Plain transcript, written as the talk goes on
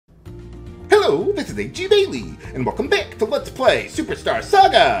Hello, this is A.G. Bailey, and welcome back to Let's Play Superstar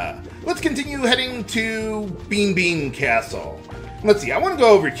Saga! Let's continue heading to Beanbean Castle. Let's see, I want to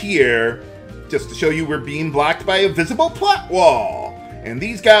go over here just to show you we're being blocked by a visible plot wall. And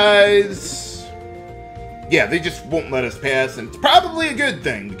these guys, yeah, they just won't let us pass, and it's probably a good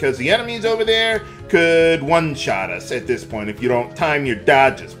thing, because the enemies over there could one-shot us at this point if you don't time your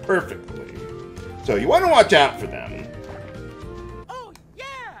dodges perfectly. So you want to watch out for them.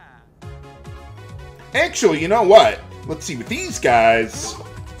 Actually, you know what? Let's see, with these guys,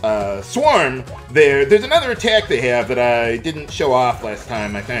 Swarm, there's another attack they have that I didn't show off last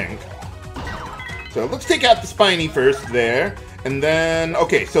time, I think. So let's take out the Spiny first there, and then,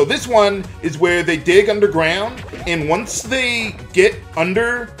 okay, so this one is where they dig underground, and once they get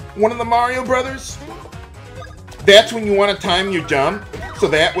under one of the Mario Brothers, that's when you want to time your jump, so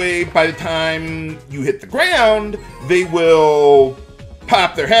that way, by the time you hit the ground, they will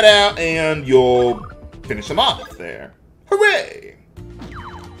pop their head out, and you'll finish them off there. Hooray!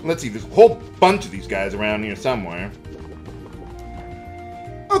 Let's see, there's a whole bunch of these guys around here somewhere.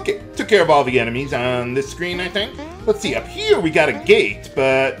 Okay, took care of all the enemies on this screen, I think. Let's see, up here we got a gate,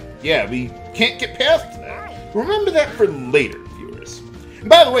 but yeah, we can't get past that. Remember that for later, viewers. And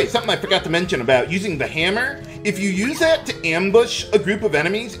by the way, something I forgot to mention about using the hammer, if you use that to ambush a group of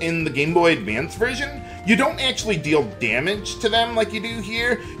enemies in the Game Boy Advance version, you don't actually deal damage to them like you do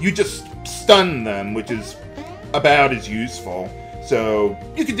here, you just stun them, which is about as useful. So,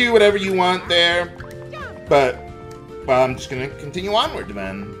 you can do whatever you want there, but, well, I'm just gonna continue onward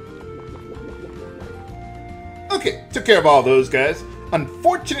then. Okay, took care of all those guys.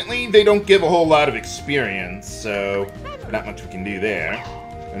 Unfortunately, they don't give a whole lot of experience, so not much we can do there.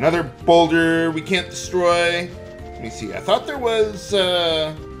 Another boulder we can't destroy. Let me see, I thought there was,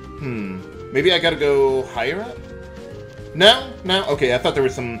 maybe I gotta go higher up? No? No? Okay, I thought there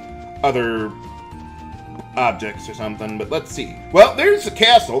was some other objects or something, but let's see. Well, there's the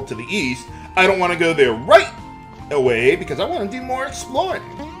castle to the east. I don't want to go there right away because I want to do more exploring.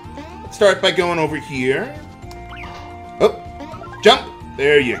 Let's start by going over here. Oh, jump.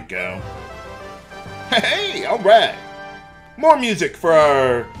 There you go. Hey, all right. More music for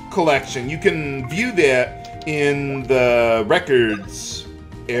our collection. You can view that in the records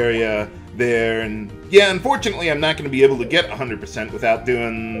area there, and yeah, unfortunately I'm not going to be able to get 100% without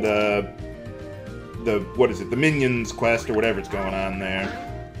doing the what is it, the Minions quest or whatever's going on there,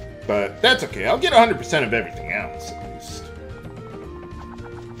 but that's okay. I'll get 100% of everything else at least.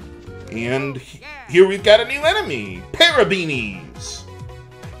 And here we've got a new enemy, Parabeanies,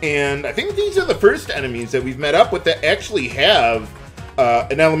 and I think these are the first enemies that we've met up with that actually have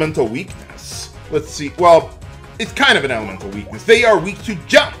an elemental weakness. Let's see, well, it's kind of an elemental weakness. They are weak to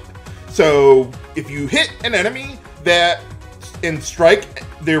jump. So, if you hit an enemy and strike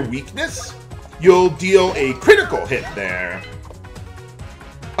their weakness, you'll deal a critical hit there.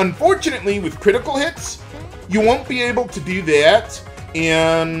 Unfortunately, with critical hits, you won't be able to do that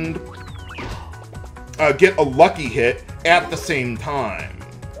and get a lucky hit at the same time.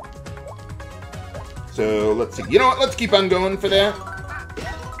 So, let's see. You know what? Let's keep on going for that.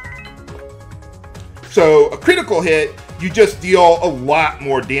 So, a critical hit, you just deal a lot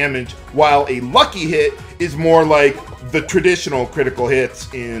more damage, while a lucky hit is more like the traditional critical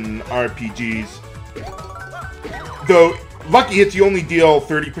hits in RPGs. Though, lucky hits, you only deal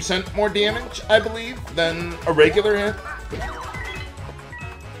 30% more damage, I believe, than a regular hit.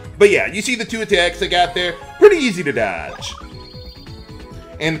 But yeah, you see the two attacks I got there? Pretty easy to dodge.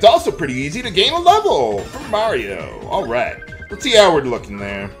 And it's also pretty easy to gain a level from Mario. Alright, let's see how we're looking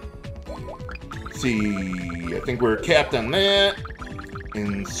there. See, I think we're capped on that.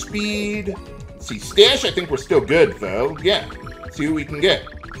 In speed. See, stash, I think we're still good, though. Yeah, see what we can get.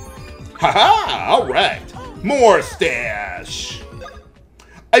 Haha, alright. More stash.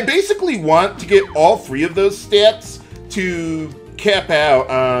 I basically want to get all three of those stats to cap out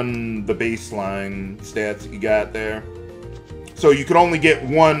on the baseline stats that you got there. So you can only get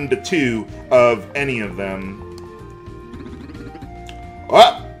 1 to 2 of any of them.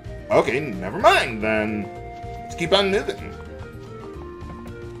 Well, okay, never mind then. Let's keep on moving.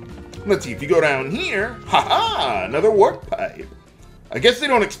 Let's see, if you go down here, haha, another warp pipe. I guess they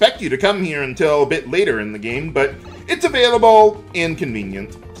don't expect you to come here until a bit later in the game, but it's available and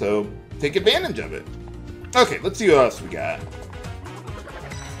convenient, so take advantage of it. Okay, let's see what else we got.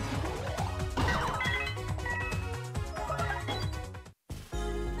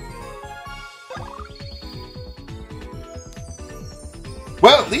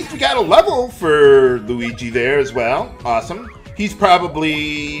 Well, at least we got a level for Luigi there as well. Awesome. He's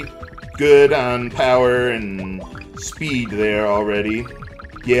probably good on power and speed there already.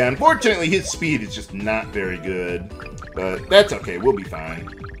 Yeah, unfortunately his speed is just not very good. But that's okay, we'll be fine.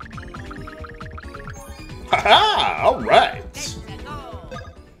 Haha! Alright!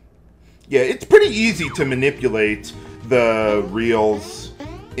 Yeah, it's pretty easy to manipulate the reels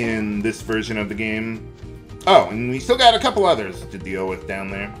in this version of the game. Oh, and we still got a couple others to deal with down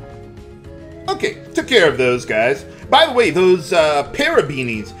there. Okay, took care of those guys. By the way, those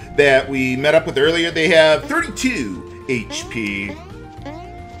Parabeanies that we met up with earlier, they have 32 HP.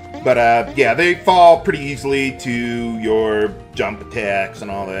 But, yeah, they fall pretty easily to your jump attacks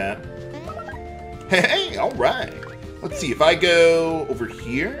and all that. Hey, alright. Let's see, if I go over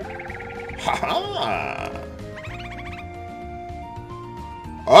here... Haha!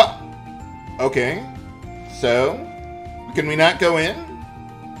 Oh! Okay. So, can we not go in?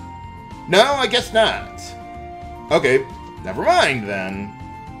 No, I guess not. Okay, never mind then.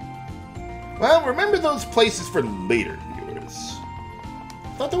 Well, remember those places for later, viewers.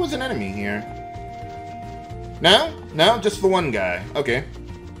 I thought there was an enemy here. No? No, just the one guy. Okay.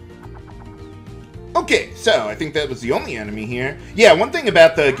 Okay, so I think that was the only enemy here. Yeah, one thing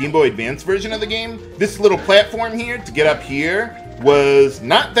about the Game Boy Advance version of the game, this little platform here to get up here was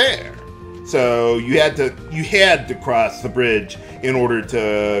not there. So you had to cross the bridge in order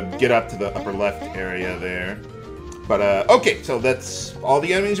to get up to the upper left area there. But okay, so that's all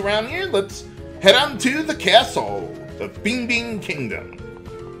the enemies around here. Let's head on to the castle, the Beanbean Kingdom.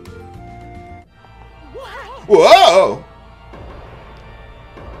 Whoa!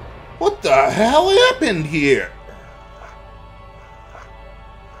 What the hell happened here?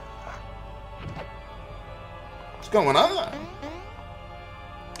 What's going on?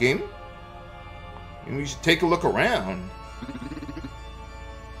 Game? Maybe we should take a look around.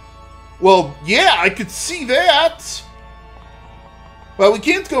 Well, yeah, I could see that. Well, we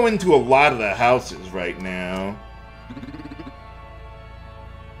can't go into a lot of the houses right now.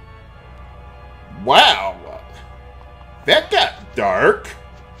 Wow. That got dark.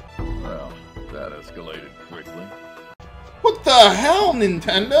 Well, that escalated quickly. What the hell,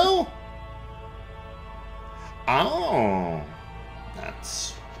 Nintendo? Oh.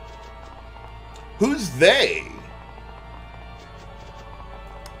 That's... Who's they?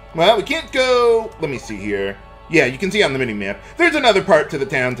 Well, we can't go... Let me see here. Yeah, you can see on the mini-map. There's another part to the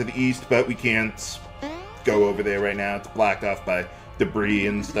town to the east, but we can't go over there right now. It's blocked off by debris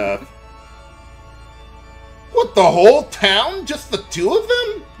and stuff. What, the whole town? Just the two of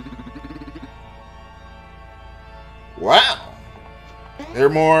them? Wow. They're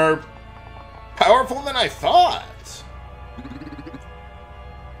more powerful than I thought.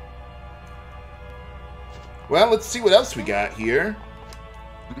 Well, let's see what else we got here.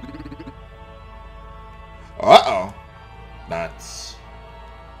 Uh-oh. Nuts.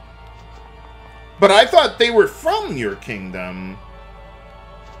 But I thought they were from your kingdom.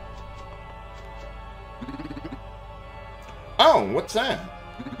 Oh, what's that?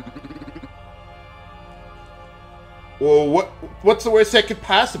 Well, what's the worst that could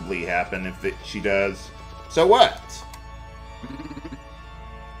possibly happen if she does? So what?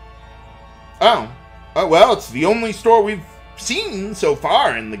 Oh. Oh, well, it's the only store we've seen so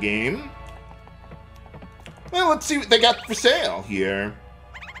far in the game. Well, let's see what they got for sale here.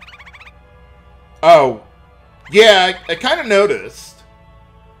 Oh. Yeah, I kind of noticed.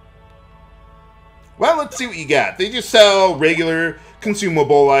 Well, let's see what you got. They just sell regular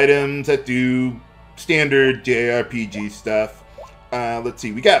consumable items that do standard JRPG stuff. Let's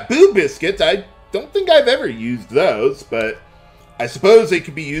see. We got Boo Biscuits. I don't think I've ever used those, but I suppose they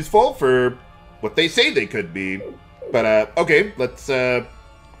could be useful for what they say they could be. But, okay, let's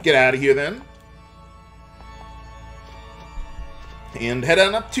get out of here then. And head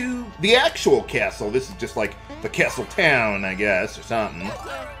on up to the actual castle. This is just like the castle town, I guess, or something.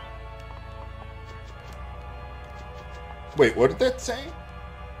 Wait, what did that say?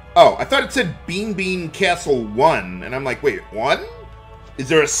 Oh, I thought it said Beanbean Castle 1. And I'm like, wait, 1? Is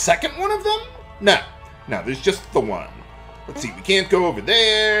there a second one of them? No. No, there's just the one. Let's see, we can't go over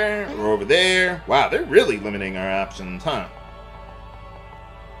there or over there. Wow, they're really limiting our options, huh?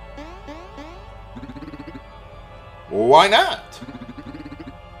 Well, why not?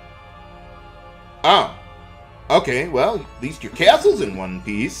 Oh. Okay, well, at least your castle's in one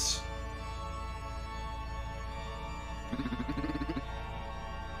piece.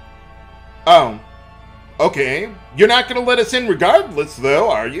 Oh. Okay. You're not gonna let us in regardless, though,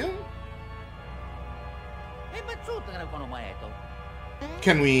 are you?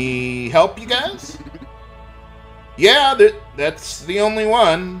 Can we help you guys? Yeah, that's the only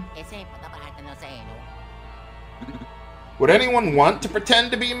one. Would anyone want to pretend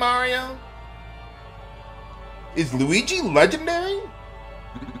to be Mario? Is Luigi legendary?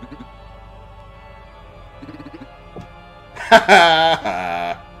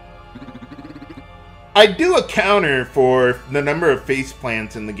 I'd do a counter for the number of face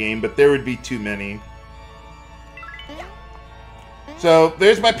plants in the game, but there would be too many. So,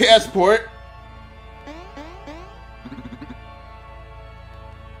 there's my passport.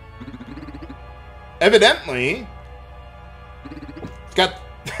 Evidently, it's got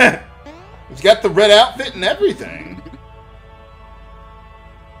it's got the red outfit and everything.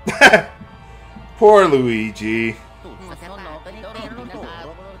 Poor Luigi.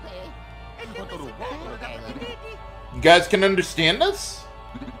 You guys can understand us?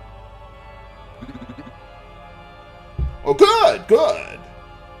 Oh, good, good.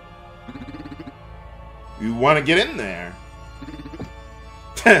 You want to get in there?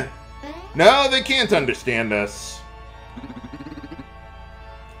 No, they can't understand us.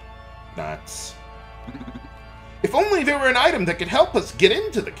 Nuts. If only there were an item that could help us get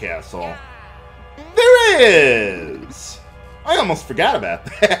into the castle. There is! I almost forgot about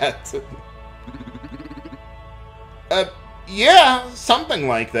that. Yeah, something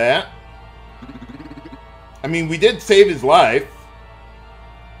like that. I mean, we did save his life.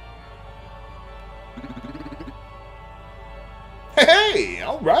 Hey,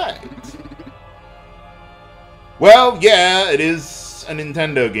 alright. Well, yeah, it is a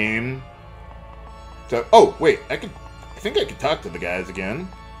Nintendo game. So, oh, wait, I think I could talk to the guys again.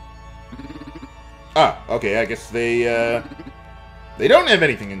 Ah, okay, I guess they don't have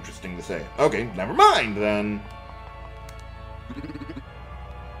anything interesting to say. Okay, never mind, then.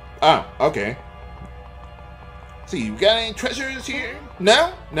 Oh, okay. See, you got any treasures here?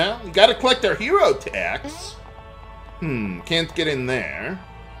 No? No? You gotta collect our hero tax. Can't get in there.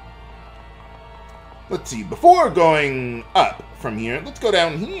 Let's see, before going up from here, let's go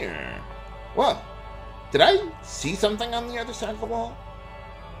down here. Whoa. Did I see something on the other side of the wall?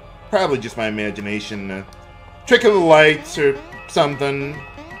 Probably just my imagination. Trick of the lights or something.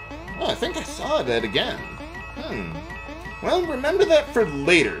 Oh, I think I saw that again. Well, remember that for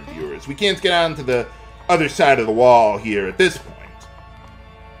later, viewers. We can't get onto the other side of the wall here at this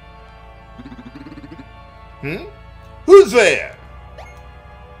point. Who's there?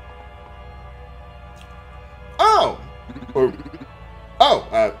 Oh! Or...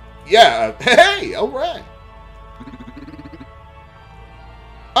 Oh, yeah, hey, alright.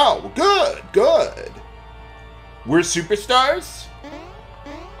 Oh, good, good. We're superstars?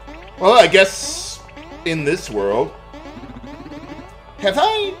 Well, I guess in this world. Have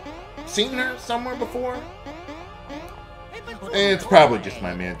I seen her somewhere before? It's probably just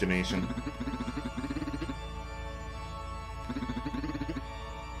my imagination.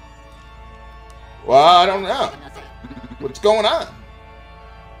 Well, I don't know. What's going on?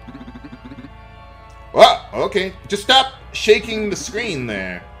 Well, okay. Just stop shaking the screen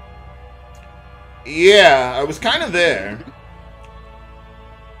there. Yeah, I was kind of there.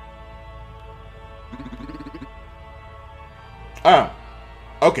 Oh.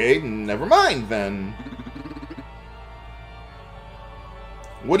 Okay, never mind then.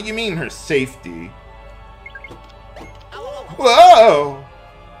 What do you mean her safety? Whoa!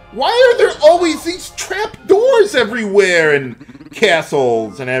 Why are there always these trap doors everywhere in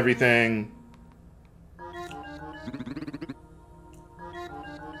castles and everything?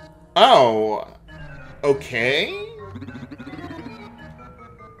 Oh, okay.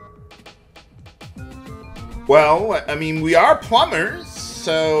 Well, I mean, we are plumbers,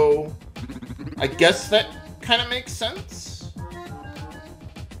 so I guess that kind of makes sense.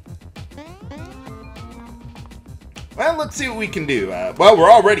 Well, let's see what we can do. Well, we're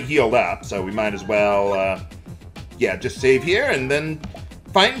already healed up, so we might as well, yeah, just save here and then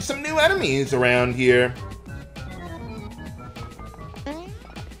find some new enemies around here.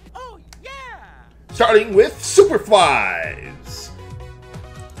 Oh, yeah! Starting with Superflies.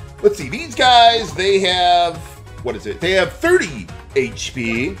 Let's see, these guys, they have, what is it? They have 30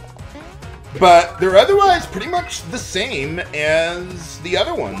 HP, but they're otherwise pretty much the same as the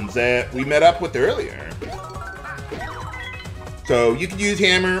other ones that we met up with earlier. So you can use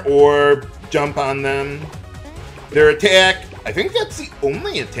hammer or jump on them. Their attack, I think that's the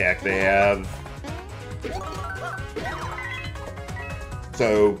only attack they have.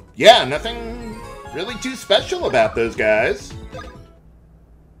 So yeah, nothing really too special about those guys.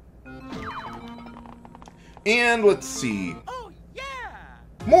 And let's see. Oh, yeah!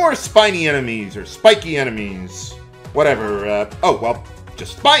 More spiny enemies or spiky enemies. Whatever. Oh, well,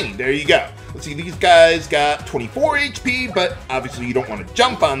 just spiny. There you go. Let's see, these guys got 24 HP, but obviously you don't want to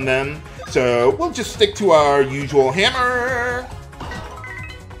jump on them. So we'll just stick to our usual hammer.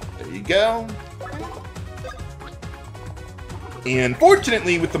 There you go. And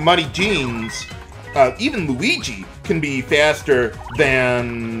fortunately, with the muddy jeans, even Luigi can be faster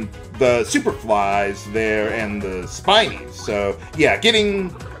than the Superflies there and the Spinies. So yeah, getting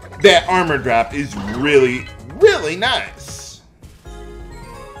that armor drop is really, really nice.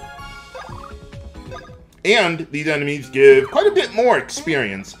 And these enemies give quite a bit more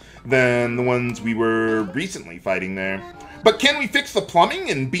experience than the ones we were recently fighting there. But can we fix the plumbing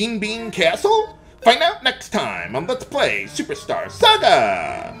in Beanbean Castle? Find out next time on Let's Play Superstar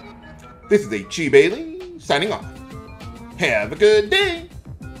Saga! This is H.E. Bailey, signing off. Have a good day!